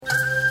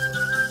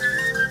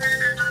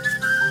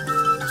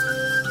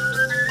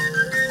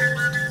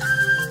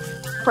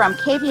from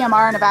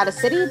KVMR Nevada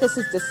City, this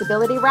is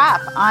Disability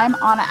Wrap. I'm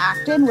Anna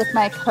Acton with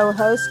my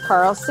co-host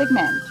Carl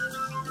Sigmund.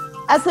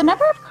 As the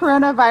number of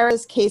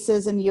coronavirus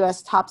cases in the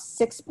U.S. tops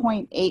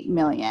 6.8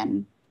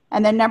 million,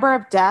 and the number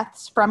of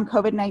deaths from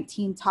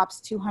COVID-19 tops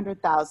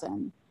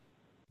 200,000,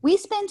 we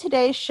spend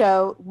today's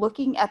show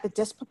looking at the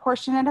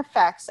disproportionate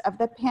effects of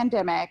the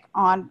pandemic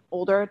on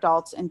older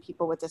adults and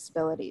people with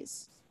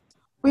disabilities.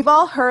 We've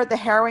all heard the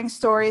harrowing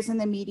stories in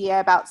the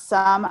media about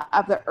some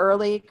of the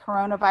early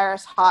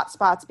coronavirus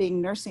hotspots being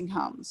nursing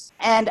homes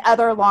and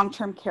other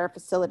long-term care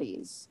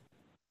facilities.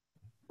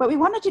 But we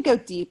wanted to go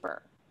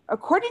deeper.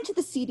 According to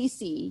the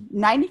CDC,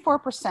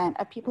 94%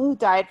 of people who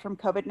died from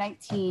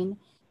COVID-19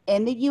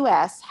 in the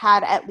US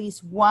had at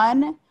least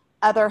one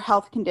other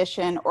health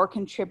condition or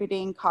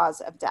contributing cause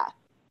of death.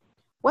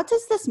 What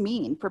does this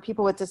mean for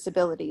people with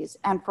disabilities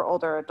and for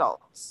older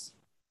adults?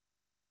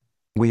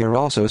 We are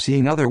also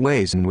seeing other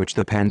ways in which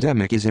the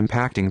pandemic is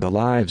impacting the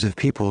lives of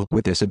people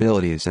with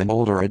disabilities and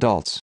older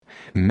adults.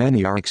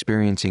 Many are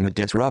experiencing a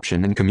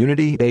disruption in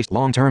community-based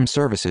long-term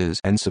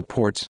services and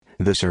supports,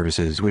 the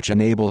services which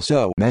enable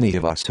so many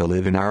of us to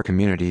live in our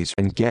communities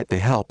and get the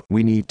help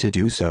we need to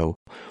do so.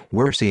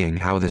 We're seeing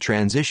how the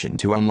transition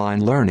to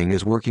online learning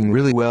is working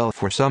really well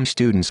for some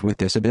students with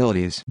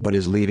disabilities but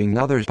is leaving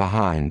others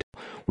behind.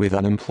 With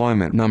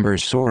unemployment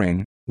numbers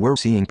soaring, we're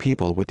seeing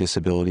people with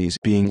disabilities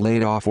being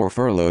laid off or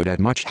furloughed at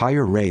much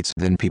higher rates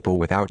than people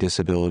without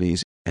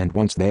disabilities, and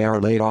once they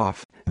are laid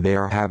off, they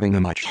are having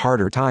a much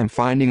harder time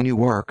finding new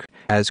work,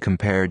 as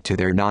compared to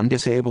their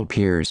non-disabled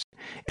peers.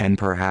 And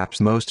perhaps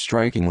most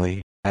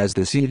strikingly, as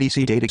the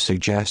CDC data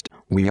suggest,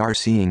 we are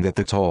seeing that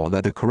the toll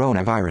that the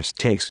coronavirus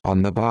takes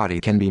on the body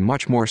can be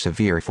much more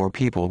severe for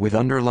people with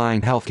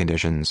underlying health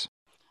conditions.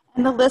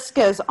 And the list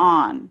goes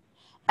on.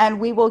 And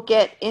we will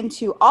get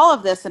into all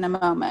of this in a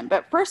moment.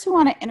 But first, we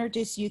want to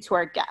introduce you to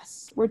our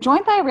guests. We're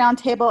joined by a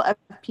roundtable of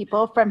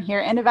people from here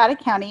in Nevada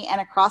County and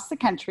across the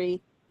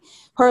country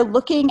who are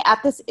looking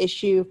at this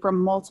issue from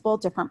multiple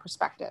different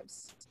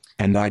perspectives.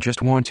 And I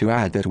just want to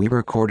add that we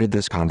recorded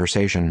this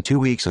conversation 2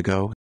 weeks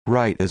ago,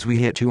 right as we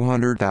hit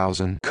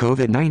 200,000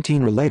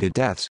 COVID-19 related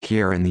deaths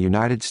here in the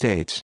United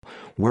States.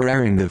 We're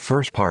airing the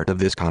first part of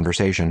this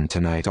conversation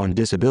tonight on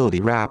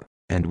Disability Wrap,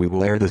 and we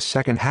will air the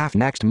second half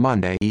next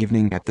Monday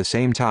evening at the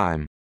same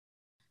time.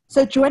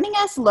 So joining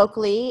us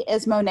locally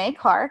is Monet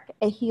Clark,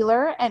 a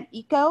healer and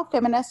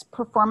eco-feminist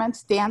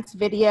performance dance,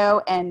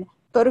 video, and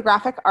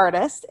photographic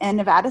artist in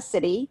Nevada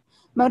City.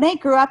 Monet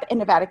grew up in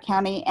Nevada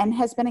County and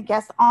has been a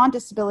guest on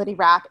Disability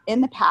Wrap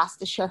in the past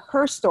to share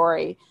her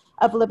story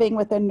of living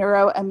with a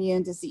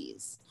neuroimmune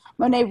disease.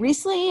 Monet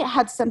recently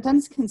had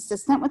symptoms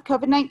consistent with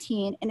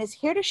COVID-19 and is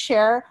here to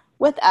share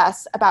with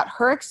us about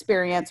her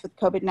experience with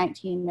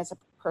COVID-19 as a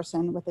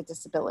person with a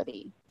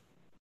disability.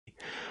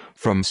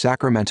 From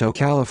Sacramento,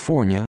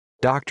 California,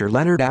 Dr.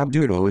 Leonard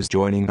Abduto is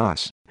joining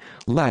us.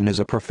 Len is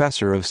a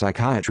professor of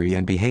psychiatry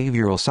and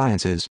behavioral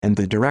sciences and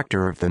the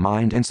director of the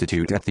Mind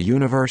Institute at the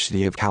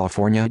University of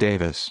California,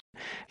 Davis.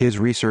 His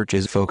research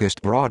is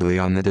focused broadly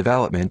on the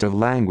development of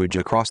language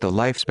across the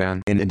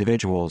lifespan in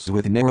individuals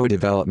with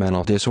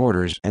neurodevelopmental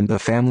disorders and the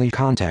family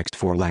context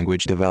for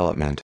language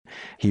development.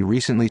 He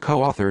recently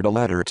co-authored a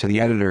letter to the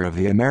editor of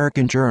the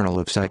American Journal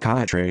of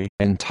Psychiatry,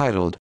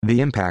 entitled,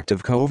 "The Impact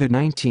of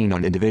COVID-19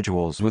 on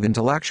Individuals with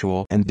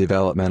Intellectual and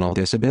Developmental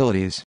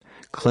Disabilities,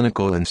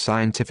 Clinical and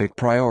Scientific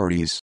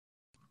Priorities."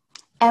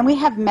 And we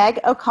have Meg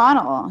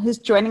O'Connell, who's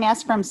joining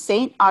us from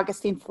St.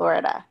 Augustine,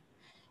 Florida.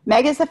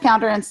 Meg is the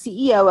founder and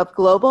CEO of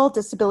Global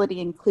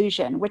Disability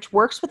Inclusion, which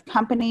works with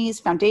companies,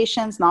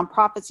 foundations,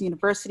 nonprofits,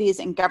 universities,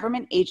 and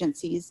government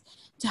agencies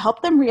to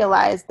help them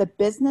realize the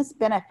business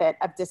benefit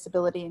of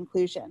disability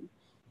inclusion.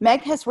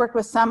 Meg has worked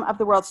with some of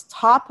the world's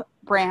top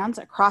brands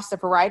across a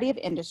variety of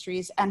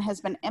industries and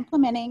has been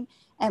implementing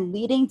and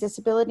leading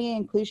disability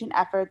inclusion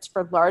efforts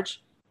for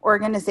large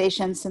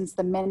organizations since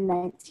the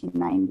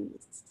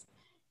mid-1990s.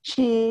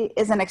 She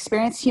is an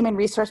experienced human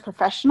resource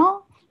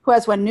professional who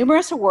has won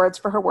numerous awards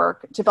for her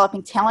work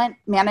developing talent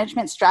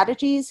management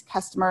strategies,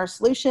 customer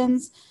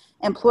solutions,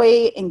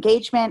 employee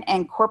engagement,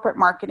 and corporate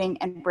marketing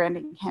and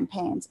branding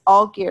campaigns,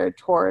 all geared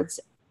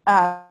towards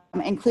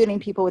including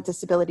people with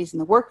disabilities in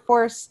the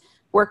workforce,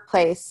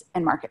 workplace,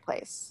 and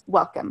marketplace.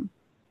 Welcome.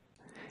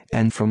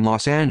 And from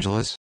Los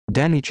Angeles,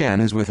 Denny Chen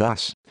is with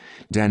us.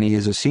 Denny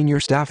is a senior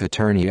staff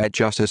attorney at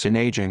Justice in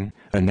Aging,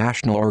 a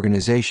national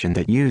organization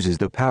that uses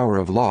the power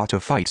of law to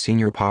fight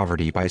senior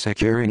poverty by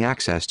securing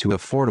access to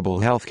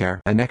affordable healthcare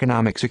and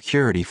economic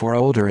security for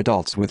older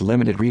adults with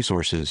limited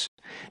resources.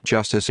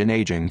 Justice in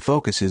Aging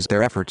focuses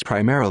their efforts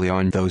primarily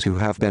on those who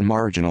have been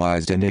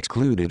marginalized and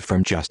excluded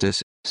from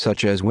justice,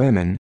 such as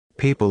women,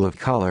 people of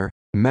color,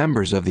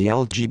 members of the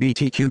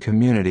LGBTQ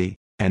community,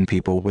 and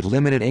people with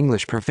limited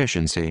English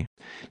proficiency.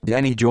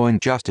 Denny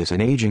joined Justice in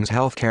Aging's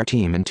healthcare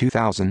team in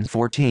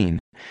 2014.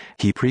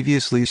 He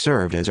previously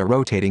served as a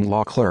rotating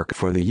law clerk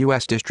for the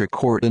U.S. District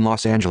Court in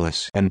Los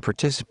Angeles and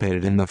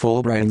participated in the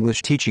Fulbright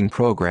English teaching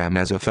program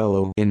as a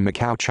fellow in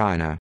Macau,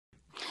 China.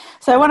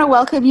 So I want to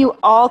welcome you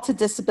all to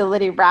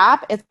Disability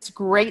Wrap. It's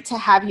great to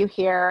have you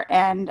here.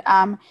 And,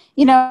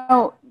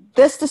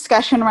 this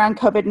discussion around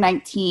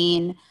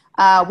COVID-19,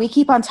 we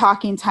keep on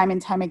talking time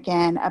and time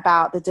again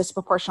about the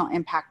disproportionate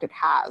impact it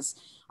has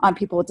on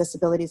people with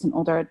disabilities and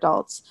older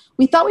adults.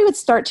 We thought we would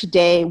start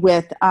today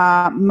with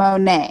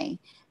Monet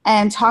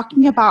and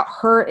talking about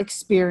her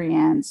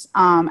experience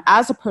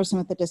as a person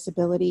with a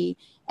disability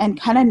and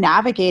kind of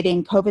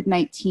navigating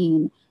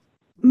COVID-19.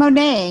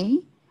 Monet,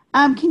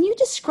 can you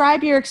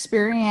describe your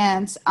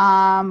experience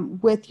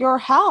with your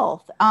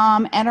health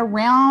and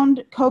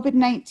around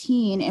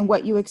COVID-19 and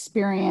what you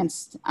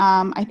experienced?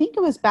 I think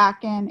it was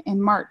back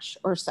in March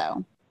or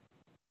so.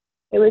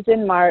 It was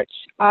in March.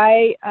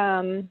 I,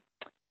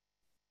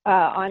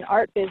 on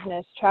art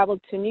business,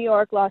 traveled to New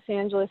York, Los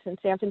Angeles, and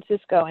San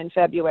Francisco in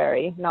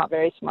February, not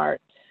very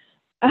smart,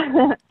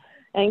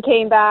 and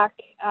came back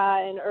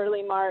in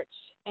early March.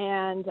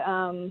 And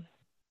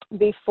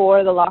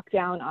before the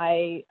lockdown,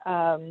 I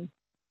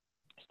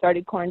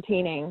started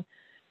quarantining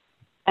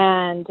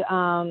and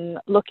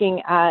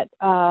looking at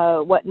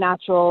what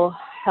natural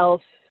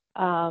health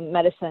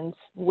medicines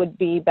would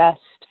be best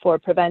for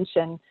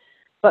prevention.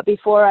 But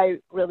before I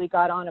really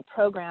got on a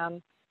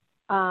program,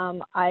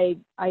 I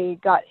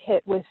got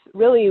hit with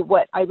really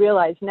what I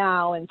realize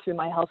now and through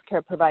my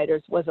healthcare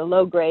providers was a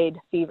low-grade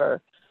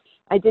fever.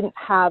 I didn't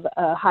have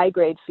a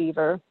high-grade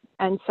fever,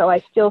 and so I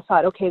still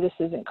thought, okay, this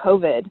isn't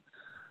COVID.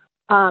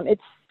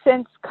 It's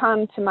since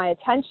come to my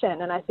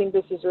attention, and I think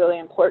this is really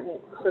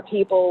important for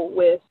people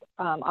with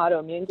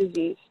autoimmune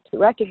disease to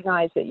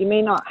recognize that you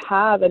may not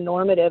have a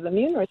normative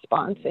immune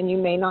response and you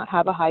may not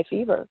have a high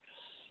fever.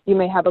 You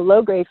may have a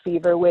low-grade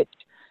fever, which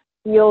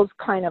feels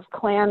kind of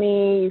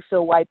clammy, you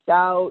feel wiped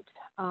out.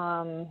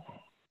 I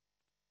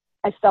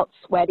felt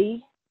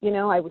sweaty,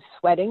 I was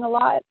sweating a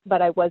lot,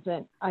 but I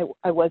wasn't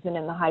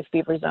in the high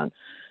fever zone.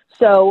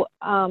 So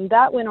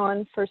that went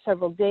on for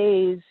several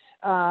days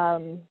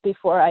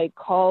before I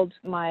called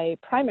my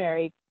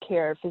primary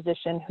care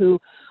physician, who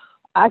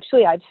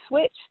actually I've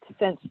switched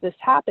since this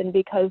happened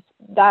because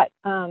that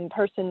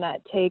person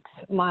that takes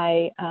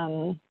my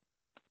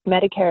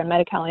Medicare and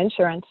Medi-Cal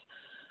insurance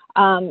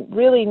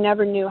really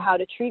never knew how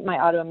to treat my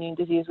autoimmune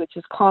disease, which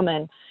is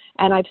common.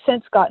 And I've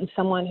since gotten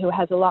someone who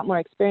has a lot more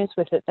experience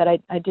with it that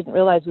I didn't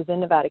realize was in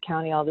Nevada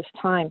County all this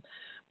time.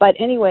 But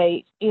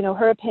anyway,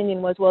 her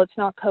opinion was, well, it's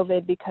not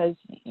COVID because,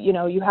 you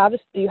have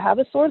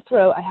a sore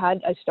throat.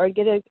 I started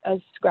getting a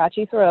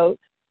scratchy throat.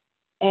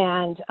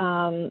 And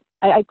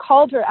I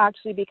called her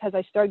actually because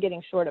I started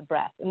getting short of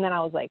breath. And then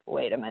I was like,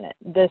 wait a minute,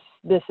 this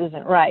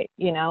isn't right,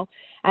 And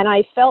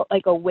I felt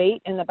like a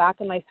weight in the back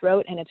of my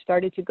throat, and it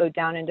started to go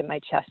down into my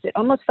chest. It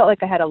almost felt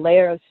like I had a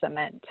layer of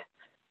cement.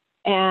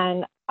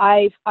 And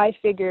I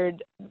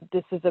figured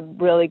this is a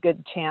really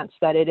good chance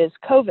that it is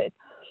COVID.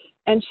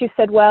 And she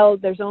said, well,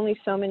 there's only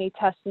so many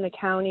tests in the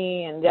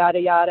county and yada,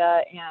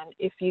 yada. And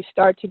if you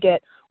start to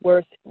get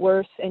worse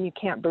and you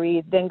can't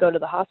breathe, then go to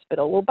the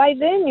hospital. Well, by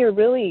then you're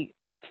really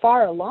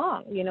far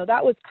along.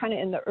 That was kind of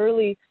in the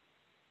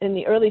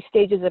early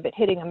stages of it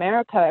hitting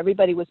America.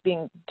 Everybody was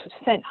being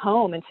sent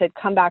home and said,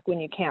 come back when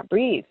you can't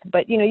breathe.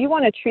 But, you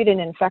want to treat an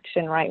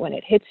infection right when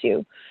it hits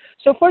you.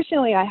 So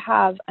fortunately, I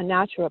have a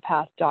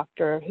naturopath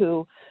doctor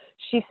who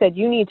she said,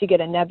 you need to get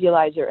a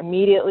nebulizer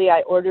immediately.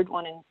 I ordered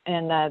one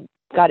and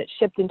got it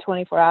shipped in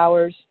 24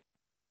 hours.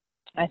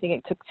 I think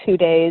it took 2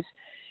 days.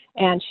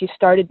 And she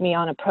started me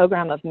on a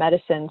program of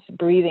medicines,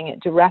 breathing it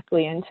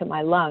directly into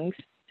my lungs.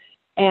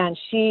 And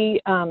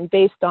she,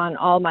 based on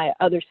all my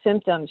other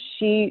symptoms,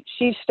 she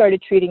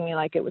started treating me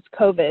like it was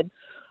COVID.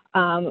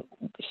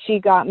 She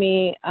got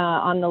me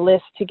on the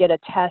list to get a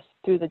test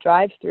through the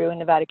drive-through in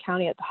Nevada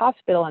County at the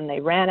hospital, and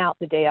they ran out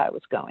the day I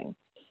was going.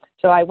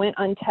 So I went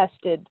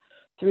untested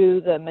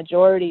through the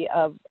majority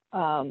of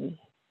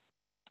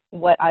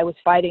what I was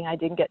fighting. I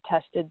didn't get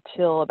tested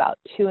till about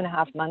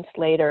 2.5 months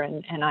later,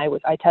 and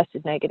I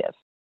tested negative.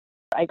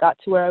 I got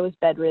to where I was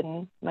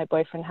bedridden. My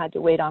boyfriend had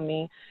to wait on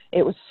me.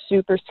 It was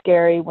super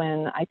scary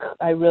when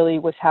I really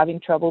was having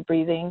trouble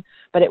breathing,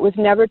 but it was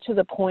never to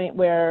the point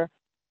where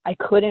I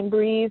couldn't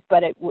breathe,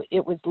 but it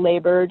was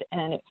labored,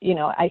 and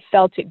I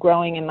felt it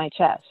growing in my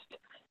chest,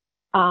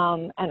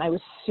 and I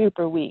was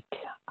super weak.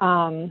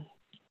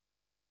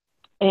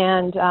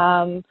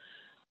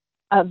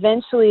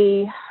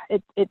 Eventually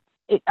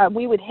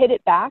we would hit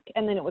it back,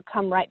 and then it would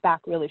come right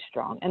back really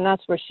strong. And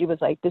that's where she was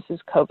like, this is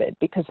COVID,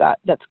 because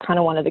that's kind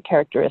of one of the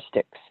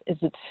characteristics, is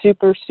it's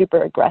super,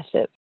 super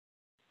aggressive.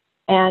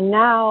 And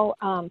now,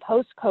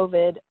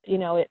 post-COVID,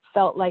 it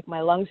felt like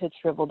my lungs had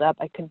shriveled up.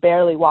 I could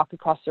barely walk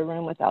across the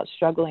room without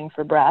struggling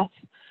for breath.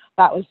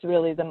 That was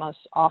really the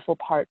most awful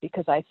part,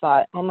 because I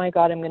thought, oh my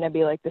God, I'm going to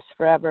be like this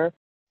forever.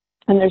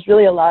 And there's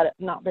really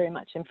not very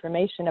much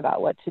information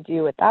about what to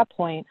do at that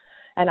point.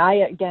 And I,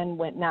 again,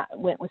 went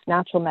with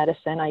natural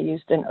medicine. I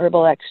used an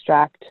herbal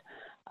extract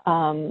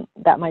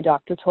that my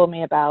doctor told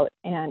me about,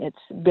 and it's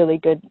really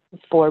good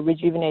for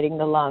rejuvenating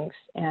the lungs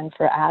and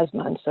for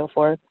asthma and so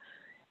forth.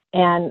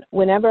 And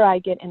whenever I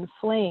get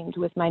inflamed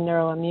with my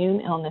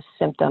neuroimmune illness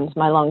symptoms,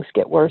 my lungs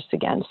get worse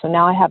again. So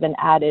now I have an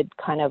added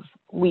kind of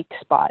weak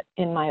spot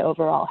in my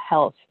overall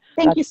health.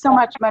 Thank you so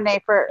much,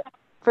 Monet, for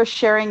for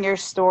sharing your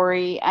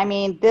story. I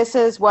mean, this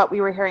is what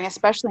we were hearing,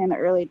 especially in the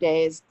early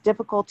days,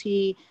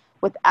 difficulty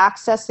with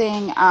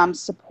accessing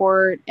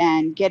support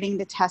and getting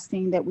the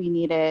testing that we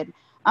needed.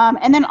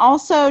 And then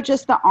also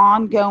just the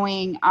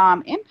ongoing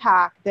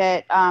impact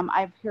that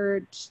I've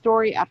heard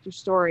story after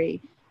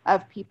story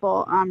of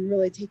people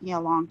really taking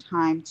a long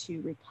time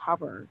to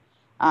recover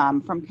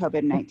from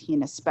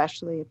COVID-19,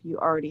 especially if you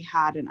already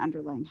had an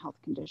underlying health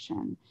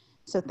condition.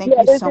 So thank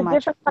you so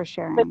much for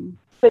sharing.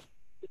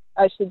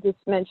 I should just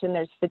mention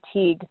there's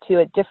fatigue too,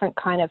 a different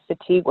kind of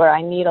fatigue where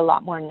I need a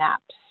lot more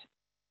naps.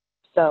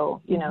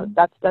 So, you know,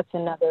 that's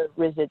another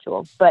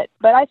residual. But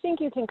I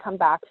think you can come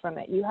back from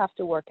it. You have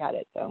to work at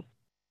it though.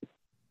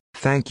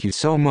 Thank you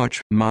so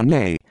much,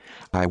 Monet.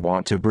 I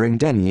want to bring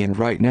Denny in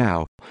right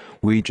now.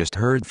 We just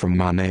heard from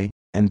Monet,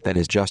 and that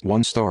is just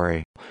one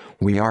story.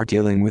 We are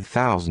dealing with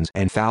thousands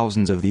and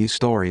thousands of these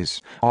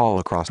stories, all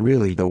across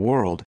really the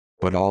world,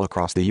 but all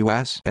across the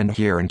US and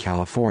here in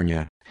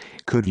California.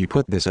 Could you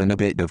put this in a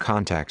bit of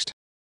context?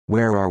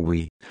 Where are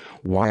we?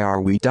 Why are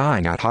we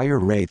dying at higher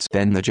rates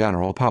than the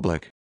general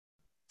public?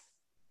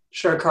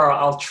 Sure, Carl,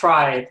 I'll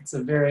try. It's a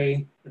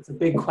big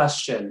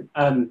question.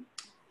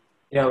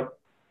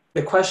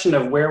 The question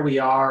of where we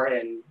are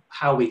and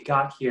how we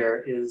got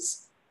here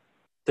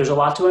there's a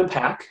lot to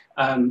unpack.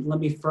 Let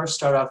me first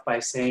start off by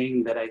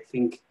saying that I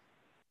think,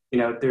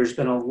 there's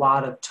been a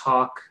lot of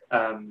talk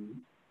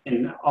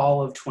in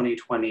all of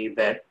 2020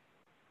 that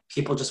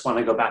people just want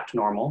to go back to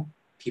normal.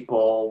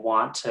 People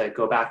want to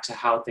go back to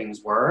how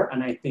things were.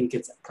 And I think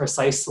it's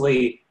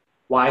precisely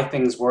why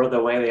things were the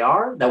way they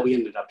are that we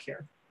ended up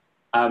here.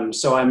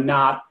 So I'm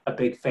not a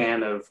big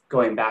fan of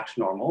going back to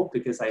normal,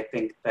 because I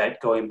think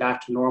that going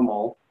back to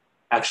normal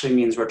actually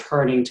means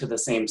returning to the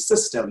same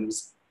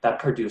systems that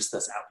produce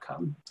this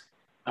outcome.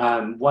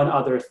 One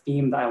other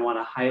theme that I want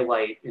to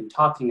highlight in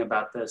talking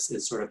about this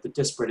is sort of the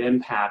disparate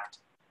impact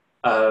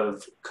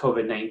of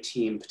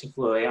COVID-19,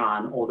 particularly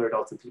on older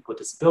adults and people with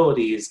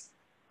disabilities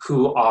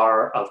who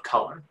are of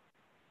color.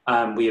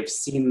 We have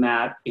seen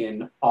that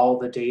in all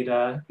the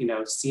data.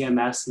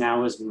 CMS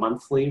now is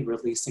monthly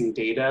releasing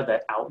data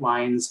that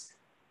outlines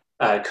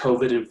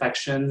COVID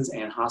infections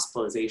and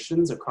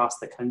hospitalizations across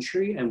the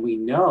country. And we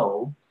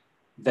know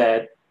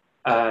that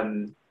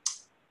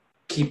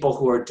people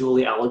who are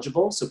dually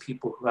eligible, so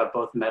people who have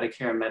both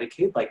Medicare and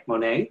Medicaid, like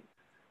Monet,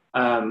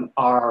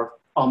 are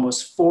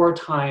almost 4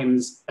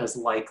 times as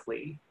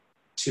likely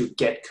to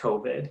get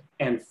COVID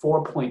and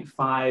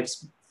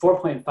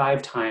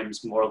 4.5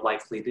 times more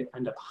likely to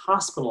end up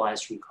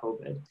hospitalized from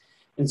COVID.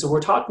 And so we're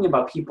talking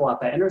about people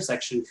at that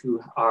intersection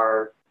who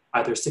are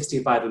either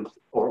 65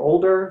 or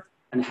older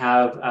and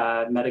have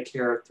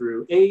Medicare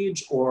through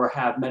age, or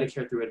have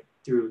Medicare through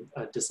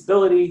a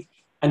disability,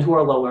 and who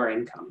are lower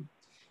income.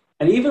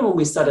 And even when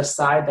we set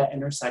aside that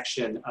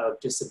intersection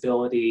of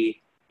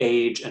disability,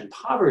 age, and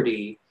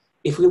poverty,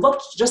 if we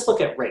just look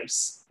at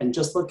race and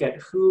just look at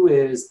who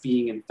is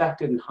being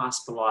infected and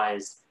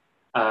hospitalized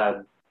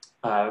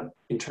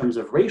in terms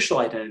of racial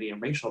identity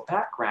and racial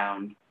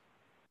background,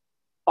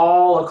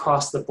 all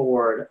across the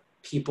board,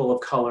 people of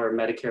color,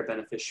 Medicare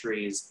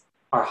beneficiaries,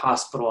 are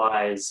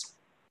hospitalized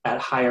at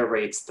higher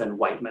rates than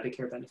white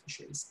Medicare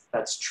beneficiaries.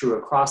 That's true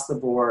across the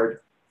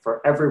board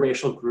for every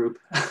racial group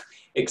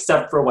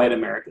except for white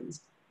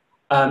Americans.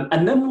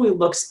 And then when we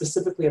look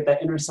specifically at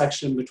that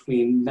intersection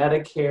between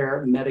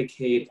Medicare,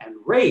 Medicaid, and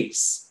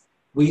race,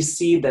 we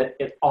see that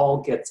it all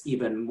gets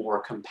even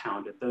more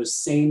compounded. Those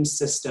same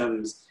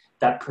systems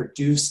that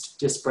produced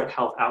disparate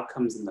health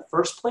outcomes in the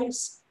first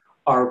place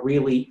are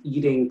really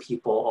eating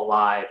people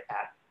alive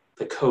at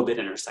the COVID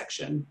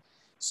intersection.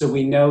 So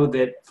we know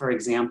that, for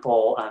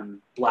example,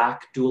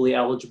 Black dually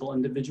eligible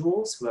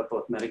individuals who have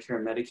both Medicare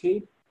and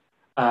Medicaid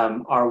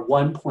are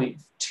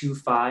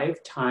 1.25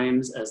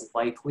 times as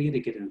likely to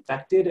get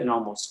infected and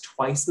almost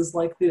twice as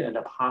likely to end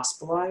up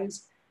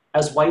hospitalized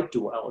as white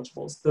dual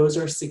eligibles. Those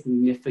are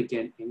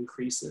significant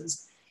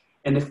increases.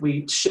 And if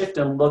we shift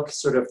and look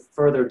sort of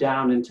further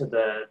down into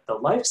the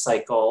life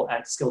cycle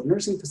at skilled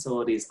nursing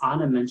facilities,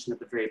 Anna mentioned at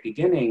the very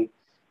beginning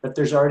that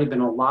there's already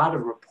been a lot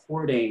of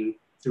reporting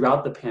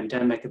throughout the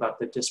pandemic about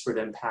the disparate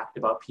impact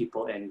about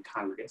people in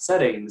congregate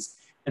settings.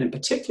 And in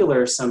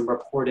particular, some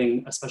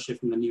reporting, especially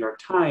from the New York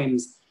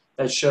Times,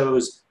 that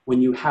shows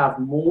when you have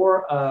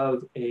more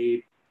of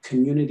a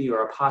community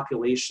or a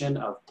population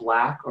of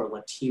Black or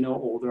Latino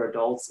older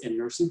adults in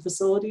nursing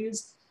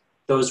facilities,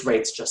 those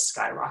rates just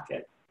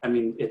skyrocket. I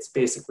mean, it's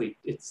basically,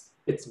 it's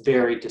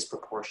very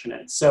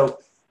disproportionate. So,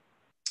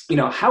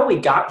 how we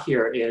got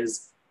here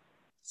is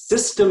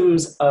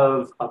systems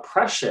of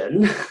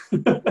oppression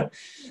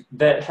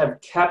that have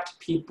kept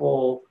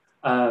people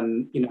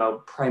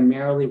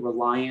primarily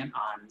reliant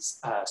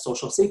on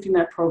social safety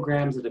net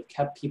programs, that have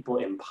kept people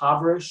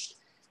impoverished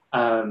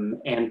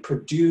and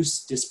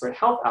produce disparate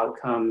health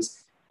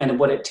outcomes. And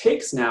what it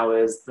takes now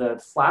is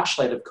the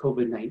flashlight of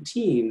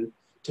COVID-19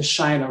 to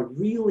shine a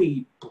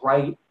really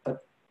bright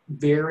but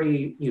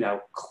very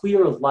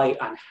clear light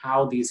on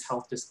how these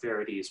health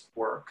disparities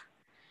work.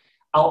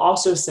 I'll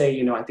also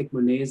say, I think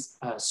Monet's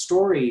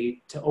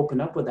story to open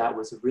up with that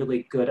was a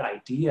really good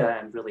idea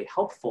and really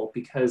helpful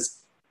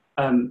because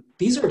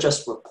these are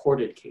just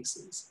reported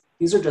cases.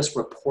 These are just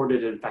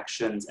reported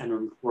infections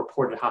and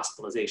reported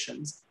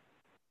hospitalizations.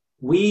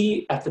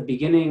 We, at the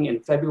beginning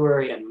in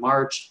February and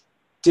March,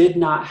 did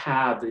not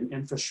have an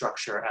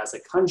infrastructure as a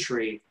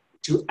country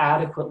to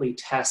adequately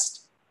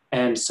test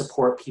and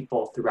support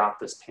people throughout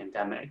this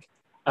pandemic.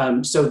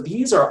 So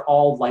these are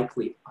all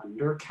likely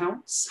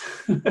undercounts.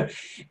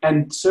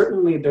 And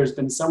certainly there's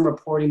been some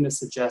reporting to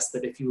suggest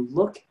that if you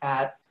look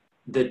at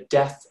the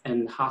death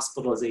and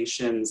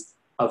hospitalizations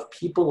of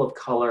people of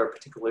color,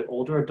 particularly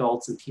older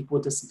adults and people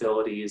with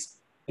disabilities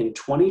in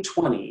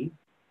 2020,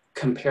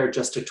 compared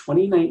just to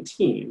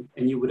 2019,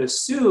 and you would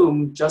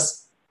assume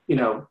just,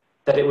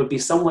 that it would be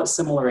somewhat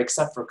similar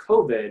except for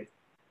COVID,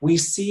 we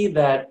see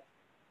that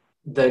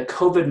the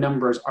COVID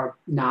numbers are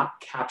not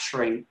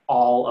capturing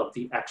all of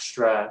the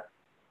extra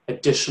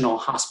additional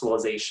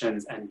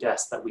hospitalizations and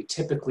deaths that we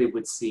typically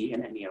would see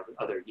in any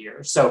other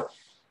year. So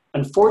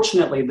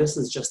unfortunately, this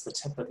is just the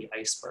tip of the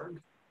iceberg.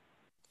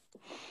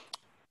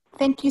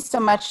 Thank you so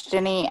much,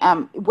 Jenny.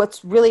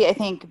 What's really, I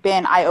think,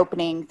 been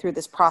eye-opening through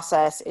this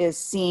process is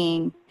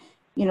seeing,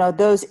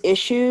 those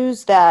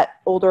issues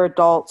that older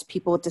adults,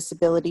 people with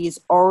disabilities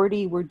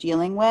already were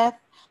dealing with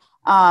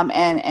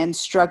and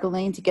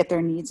struggling to get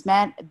their needs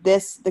met. The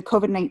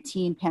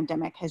COVID-19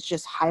 pandemic has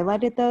just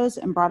highlighted those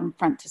and brought them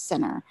front to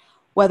center.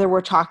 Whether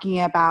we're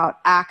talking about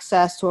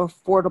access to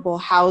affordable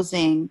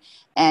housing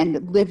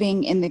and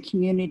living in the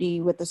community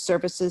with the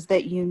services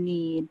that you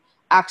need,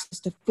 access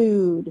to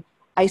food,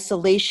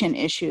 isolation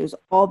issues,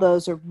 all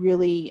those are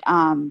really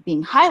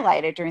being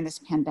highlighted during this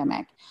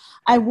pandemic.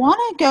 I want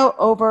to go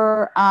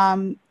over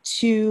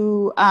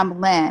to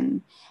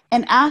Lynn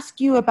and ask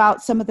you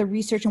about some of the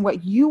research and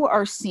what you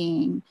are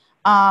seeing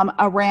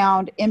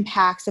around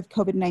impacts of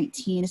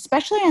COVID-19,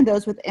 especially on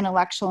those with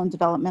intellectual and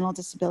developmental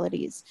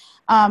disabilities.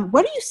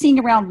 What are you seeing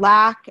around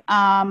lack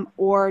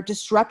or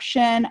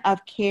disruption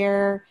of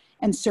care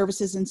and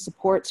services and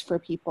supports for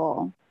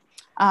people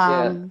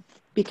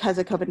because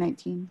of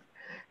COVID-19?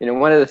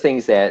 One of the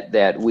things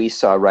that we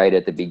saw right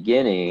at the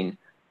beginning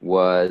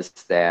was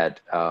that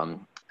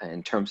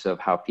in terms of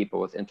how people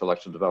with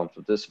intellectual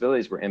developmental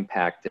disabilities were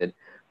impacted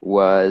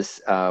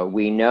was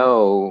we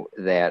know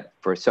that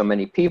for so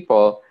many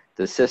people,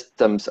 the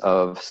systems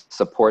of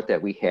support that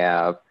we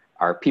have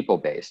are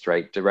people-based,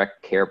 right?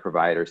 Direct care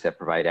providers that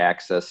provide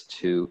access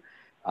to,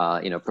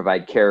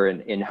 provide care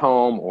in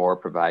home or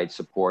provide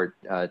support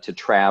to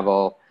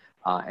travel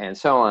and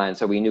so on.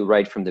 So we knew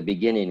right from the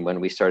beginning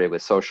when we started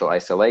with social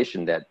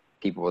isolation that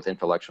people with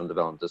intellectual and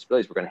developmental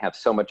disabilities were going to have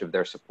so much of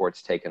their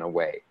supports taken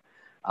away.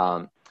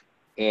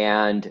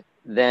 And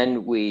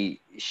then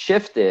we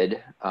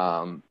shifted,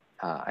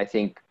 I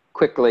think,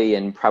 quickly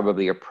and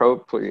probably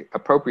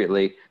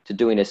appropriately to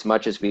doing as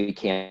much as we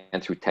can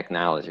through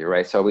technology,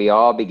 right? So we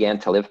all began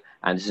to live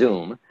on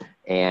Zoom,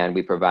 and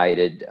we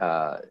provided,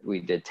 we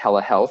did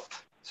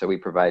telehealth. So we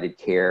provided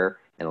care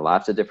in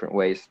lots of different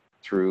ways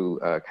through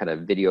kind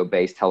of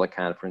video-based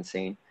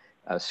teleconferencing.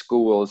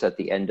 Schools at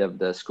the end of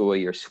the school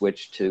year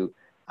switched to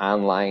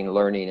online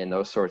learning and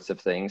those sorts of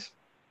things.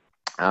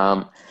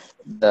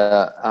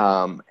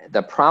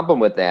 The problem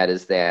with that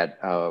is that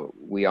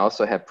we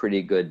also have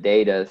pretty good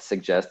data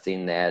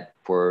suggesting that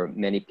for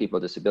many people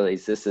with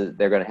disabilities,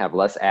 they're going to have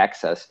less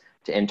access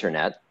to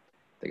internet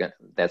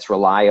that's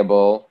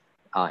reliable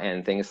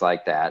and things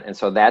like that. And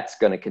so that's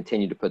going to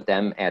continue to put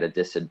them at a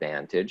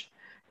disadvantage.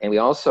 And we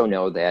also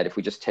know that if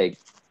we just take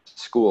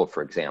school,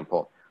 for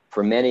example,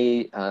 for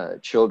many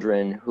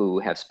children who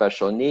have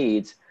special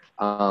needs,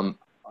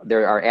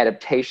 there are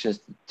adaptations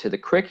to the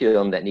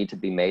curriculum that need to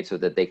be made so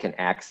that they can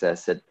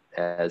access it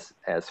as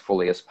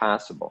fully as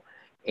possible.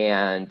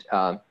 And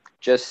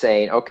just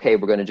saying, okay,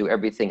 we're going to do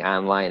everything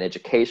online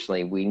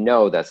educationally, we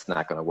know that's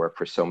not going to work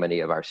for so many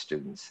of our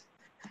students.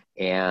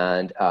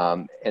 And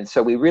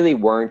so we really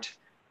weren't,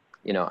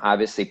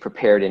 obviously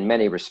prepared in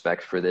many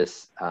respects for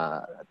this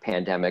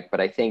pandemic, but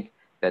I think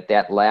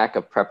that lack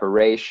of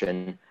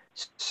preparation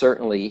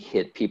certainly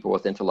hit people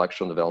with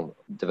intellectual and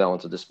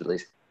developmental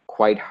disabilities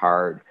quite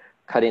hard,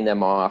 cutting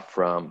them off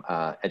from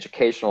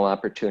educational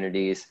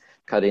opportunities,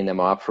 cutting them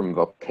off from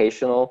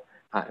vocational,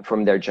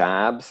 from their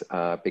jobs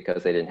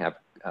because they didn't have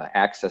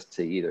access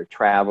to either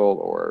travel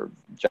or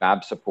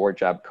job support,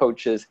 job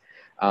coaches.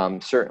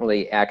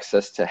 Certainly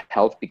access to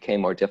health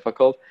became more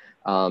difficult.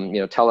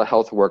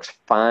 Telehealth works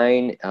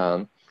fine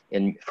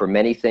for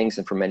many things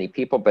and for many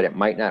people, but it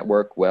might not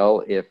work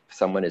well if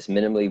someone is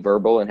minimally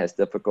verbal and has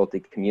difficulty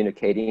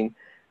communicating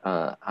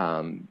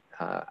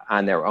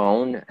on their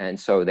own, and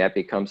so that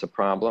becomes a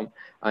problem.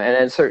 And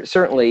then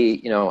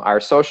certainly, our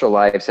social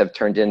lives have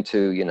turned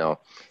into,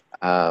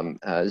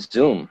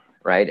 Zoom,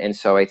 right? And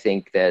so I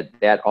think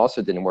that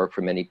also didn't work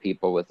for many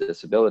people with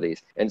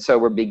disabilities. And so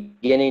we're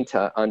beginning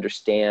to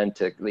understand,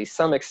 to at least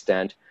some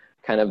extent,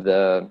 kind of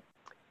the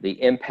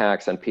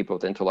impacts on people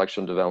with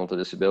intellectual and developmental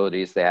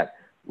disabilities that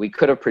we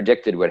could have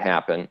predicted would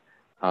happen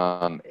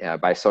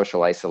by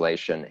social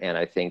isolation. And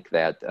I think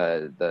that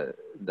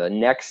the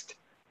next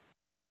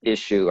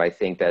issue, I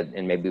think that,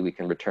 and maybe we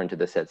can return to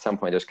this at some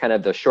point, there's kind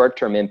of the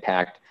short-term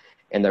impact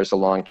and there's a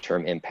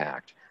long-term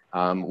impact.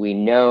 We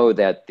know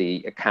that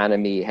the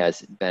economy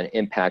has been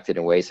impacted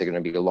in ways that are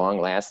going to be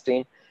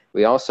long-lasting.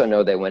 We also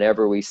know that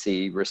whenever we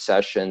see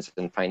recessions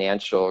and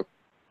financial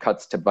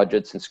cuts to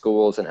budgets in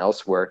schools and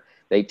elsewhere,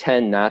 they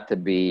tend not to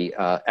be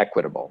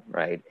equitable,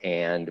 right?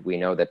 And we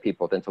know that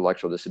people with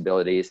intellectual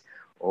disabilities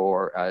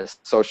or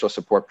social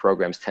support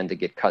programs tend to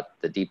get cut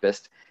the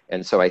deepest.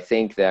 And so I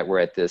think that we're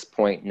at this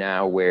point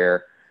now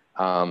where,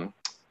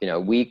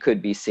 we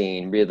could be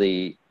seeing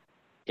really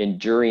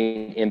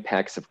enduring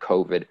impacts of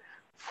COVID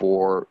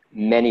for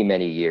many,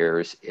 many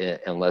years,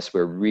 unless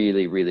we're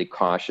really, really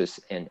cautious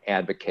and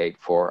advocate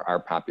for our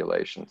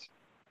populations.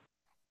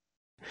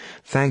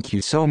 Thank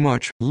you so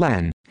much,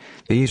 Len.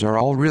 These are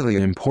all really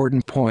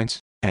important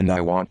points, and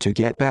I want to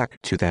get back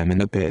to them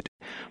in a bit.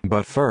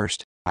 But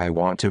first, I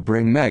want to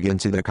bring Meg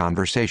into the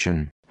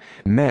conversation.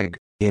 Meg,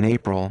 in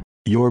April,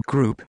 your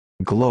group,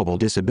 Global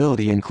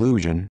Disability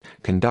Inclusion,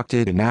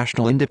 conducted a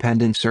national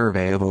independent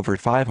survey of over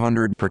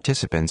 500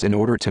 participants in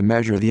order to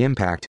measure the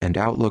impact and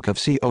outlook of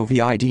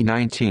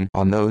COVID-19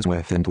 on those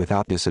with and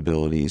without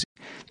disabilities.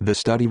 The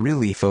study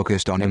really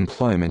focused on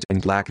employment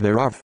and lack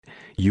thereof.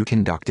 You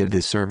conducted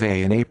this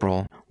survey in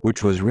April,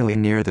 which was really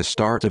near the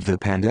start of the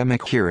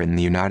pandemic here in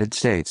the United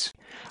States.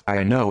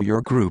 I know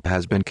your group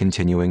has been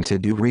continuing to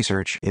do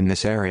research in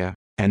this area,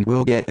 and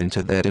we'll get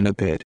into that in a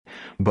bit.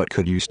 But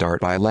could you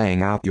start by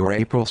laying out your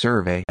April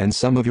survey and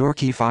some of your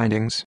key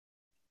findings?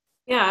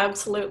 Yeah,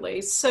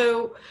 absolutely.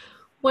 So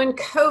when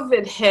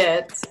COVID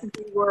hit,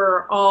 we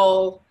were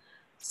all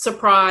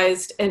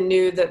surprised and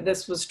knew that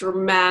this was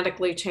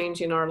dramatically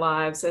changing our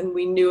lives, and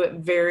we knew it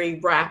very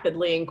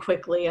rapidly and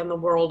quickly, and the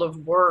world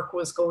of work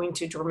was going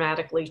to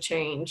dramatically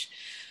change.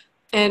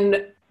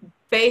 And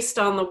based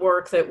on the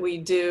work that we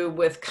do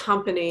with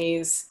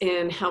companies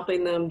in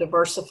helping them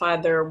diversify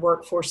their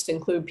workforce to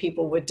include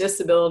people with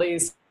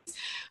disabilities,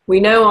 we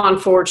know,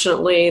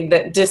 unfortunately,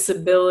 that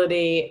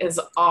disability is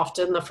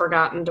often the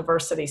forgotten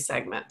diversity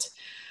segment.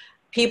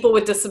 People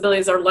with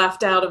disabilities are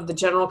left out of the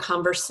general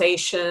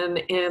conversation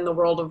in the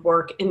world of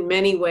work in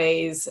many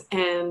ways.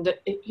 And,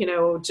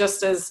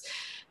 just as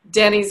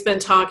Denny's been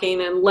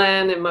talking and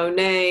Len and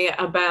Monet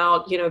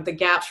about, the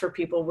gaps for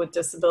people with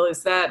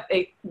disabilities that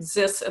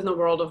exists in the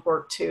world of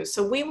work too.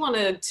 So we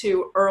wanted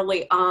to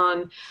early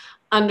on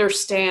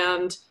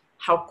understand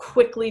how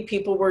quickly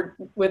people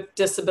with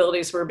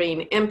disabilities were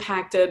being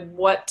impacted,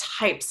 what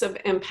types of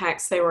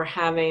impacts they were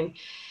having.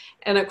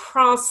 And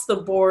across the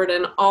board,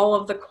 and all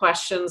of the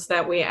questions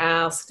that we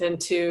asked,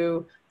 and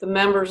to the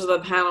members of the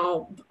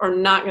panel are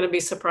not going to be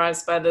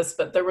surprised by this,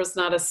 but there was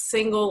not a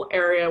single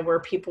area where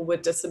people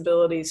with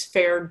disabilities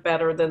fared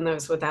better than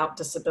those without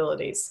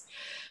disabilities.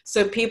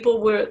 So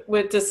people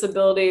with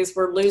disabilities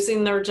were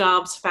losing their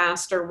jobs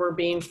faster, were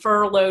being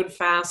furloughed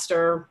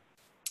faster,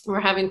 were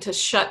having to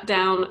shut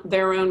down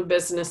their own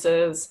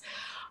businesses.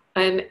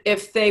 And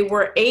if they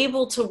were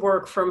able to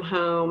work from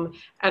home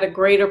at a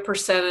greater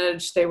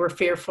percentage, they were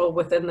fearful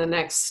within the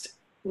next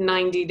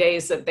 90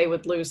 days that they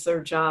would lose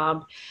their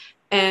job.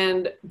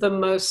 And the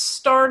most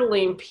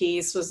startling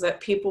piece was that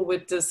people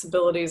with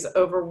disabilities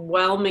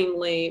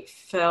overwhelmingly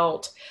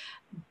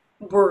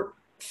were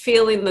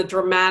feeling the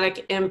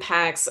dramatic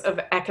impacts of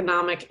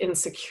economic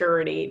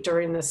insecurity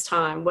during this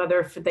time. Whether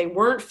if they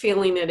weren't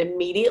feeling it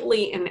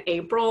immediately in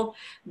April,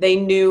 they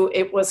knew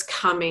it was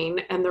coming,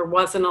 and there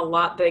wasn't a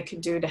lot they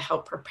could do to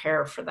help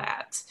prepare for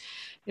that.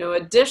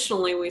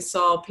 Additionally, we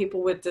saw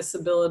people with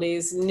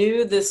disabilities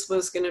knew this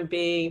was going to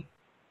be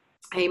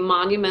a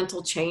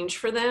monumental change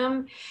for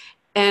them,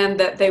 and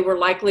that they were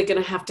likely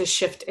going to have to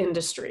shift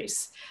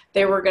industries.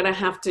 They were going to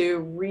have to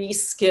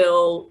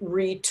reskill,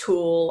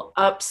 retool,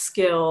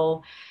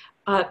 upskill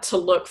to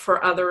look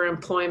for other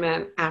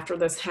employment after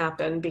this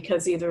happened,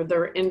 because either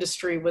their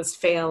industry was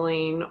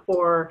failing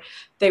or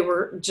they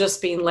were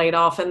just being laid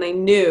off, and they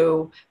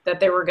knew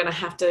that they were going to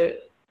have to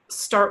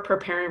start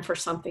preparing for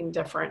something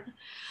different.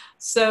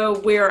 So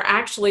we're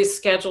actually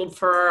scheduled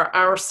for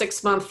our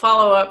 6-month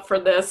follow-up for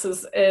this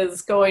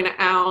is going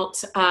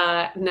out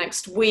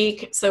next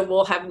week. So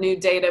we'll have new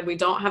data. We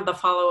don't have the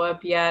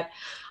follow-up yet.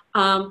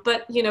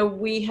 But,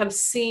 we have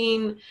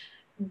seen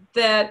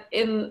that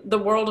in the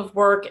world of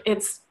work,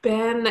 it's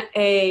been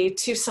a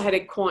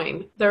two-sided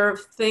coin. There are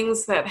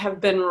things that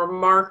have been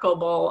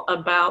remarkable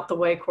about the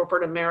way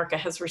corporate America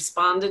has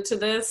responded to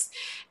this,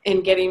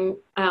 and getting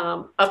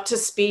up to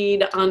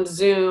speed on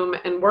Zoom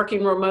and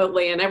working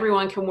remotely, and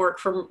everyone can work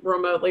from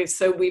remotely.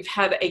 So we've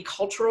had a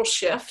cultural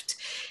shift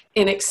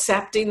in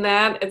accepting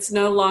that. It's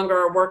no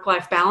longer a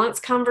work-life balance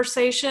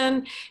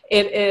conversation.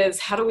 It is,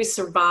 how do we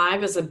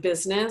survive as a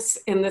business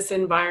in this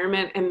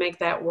environment and make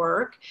that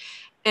work?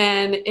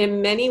 And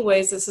in many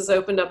ways, this has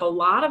opened up a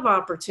lot of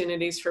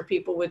opportunities for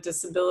people with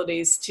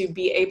disabilities to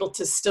be able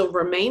to still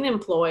remain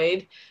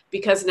employed,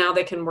 because now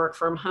they can work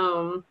from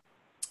home.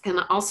 And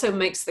it also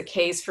makes the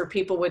case for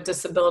people with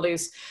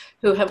disabilities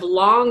who have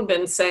long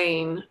been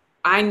saying,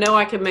 I know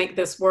I can make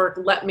this work.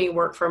 Let me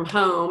work from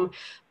home.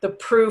 The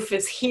proof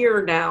is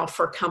here now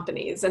for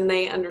companies, and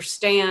they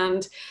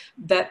understand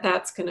that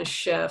that's going to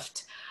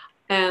shift.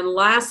 And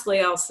lastly,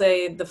 I'll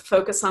say the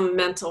focus on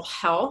mental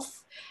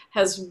health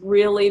has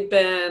really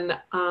been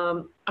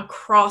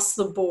across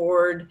the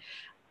board,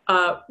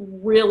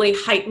 really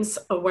heightens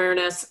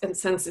awareness and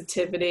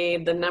sensitivity.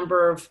 The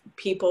number of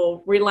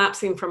people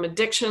relapsing from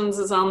addictions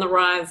is on the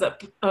rise,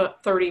 up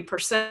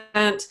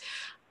 30%.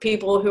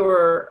 People who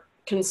are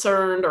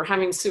concerned or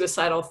having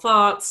suicidal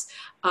thoughts,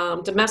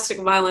 domestic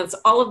violence,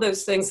 all of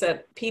those things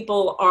that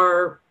people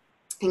are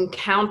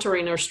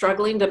encountering or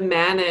struggling to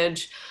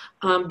manage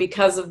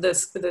because of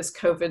this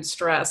COVID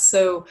stress.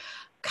 So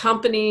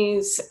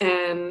companies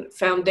and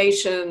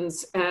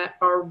foundations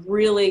are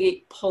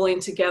really pulling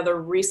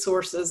together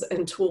resources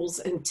and tools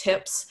and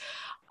tips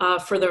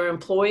for their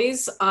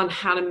employees on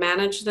how to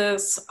manage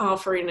this,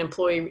 offering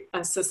employee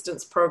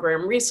assistance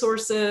program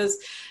resources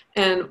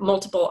and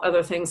multiple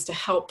other things to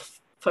help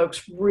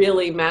folks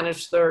really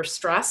manage their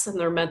stress and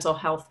their mental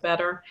health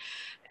better.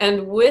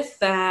 And with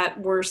that,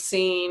 we're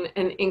seeing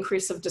an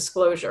increase of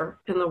disclosure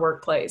in the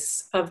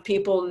workplace of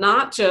people,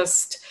 not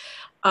just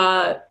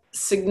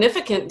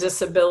significant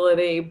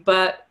disability,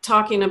 but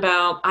talking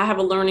about, I have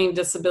a learning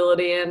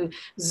disability and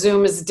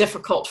Zoom is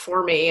difficult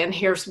for me, and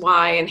here's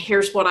why, and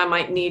here's what I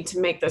might need to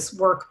make this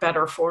work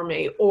better for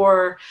me.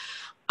 Or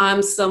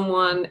I'm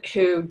someone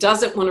who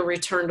doesn't want to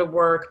return to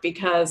work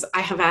because I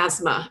have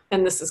asthma,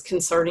 and this is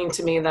concerning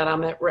to me that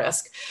I'm at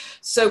risk.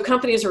 So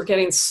companies are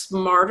getting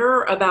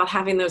smarter about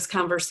having those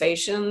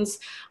conversations.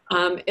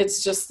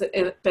 It's just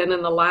been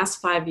in the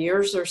last 5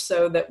 years or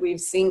so that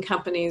we've seen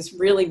companies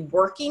really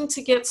working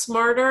to get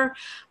smarter,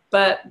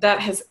 but that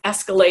has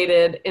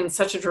escalated in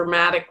such a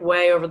dramatic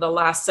way over the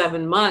last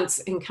 7 months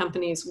in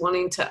companies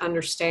wanting to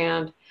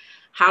understand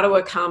how to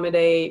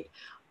accommodate,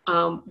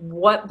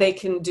 what they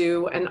can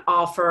do and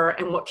offer,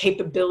 and what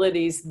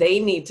capabilities they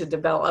need to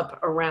develop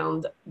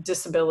around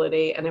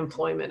disability and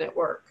employment at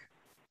work.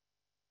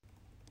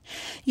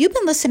 You've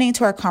been listening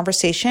to our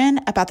conversation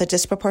about the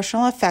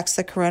disproportional effects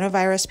the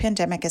coronavirus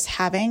pandemic is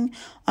having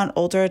on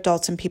older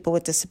adults and people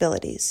with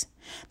disabilities.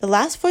 The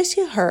last voice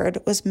you heard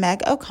was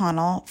Meg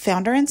O'Connell,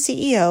 founder and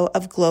CEO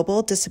of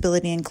Global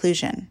Disability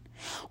Inclusion.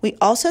 We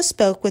also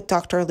spoke with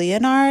Dr.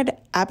 Leonard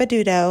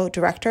Abadudo,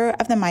 director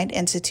of the Mind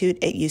Institute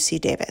at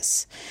UC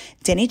Davis,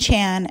 Denny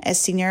Chan, a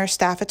senior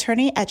staff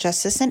attorney at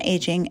Justice and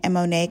Aging, and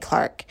Monet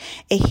Clark,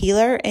 a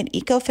healer and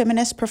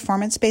eco-feminist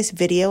performance-based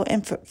video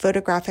and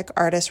photographic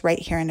artist right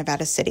here in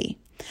Nevada City.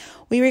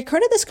 We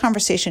recorded this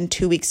conversation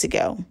 2 weeks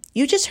ago.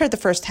 You just heard the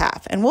first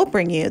half, and we'll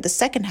bring you the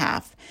second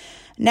half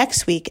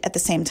next week at the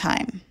same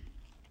time.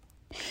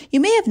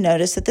 You may have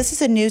noticed that this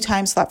is a new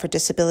time slot for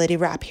Disability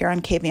Wrap here on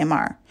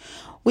KVMR.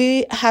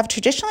 We have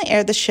traditionally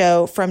aired the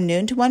show from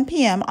noon to 1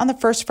 p.m. on the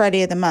first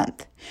Friday of the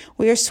month.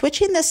 We are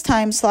switching this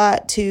time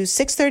slot to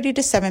 6:30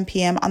 to 7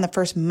 p.m. on the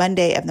first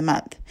Monday of the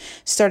month.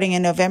 Starting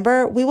in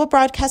November, we will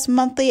broadcast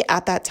monthly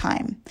at that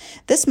time.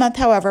 This month,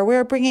 however, we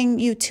are bringing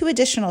you 2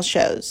 additional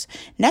shows.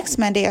 Next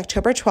Monday,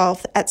 October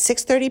 12th at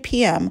 6:30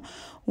 p.m.,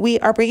 we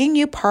are bringing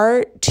you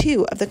part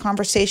 2 of the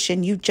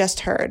conversation you just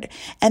heard.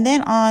 And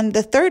then on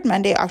the third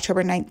Monday,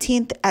 October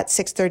 19th at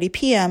 6:30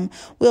 p.m.,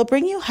 we'll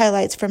bring you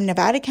highlights from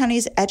Nevada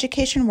County's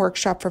Education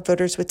Workshop for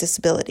Voters with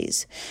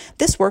Disabilities.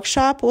 This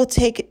workshop will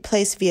take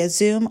place via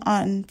Zoom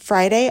on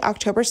Friday,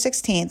 October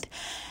 16th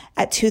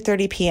at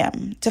 2:30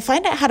 p.m. To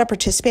find out how to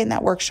participate in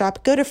that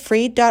workshop, go to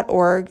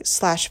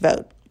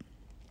freed.org/vote.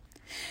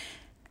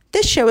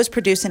 This show is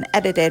produced and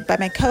edited by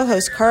my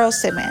co-host Carl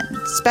Sigmund.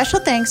 Special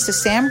thanks to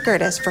Sam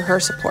Gertis for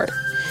her support.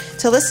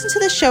 To listen to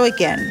the show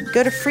again,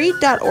 go to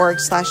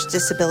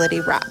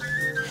freed.org/disabilitywrap.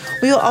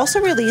 We will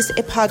also release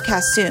a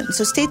podcast soon,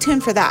 so stay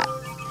tuned for that.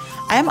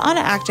 I am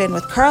Anna Acton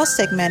with Carl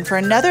Sigmund for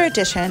another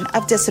edition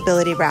of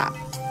Disability Wrap.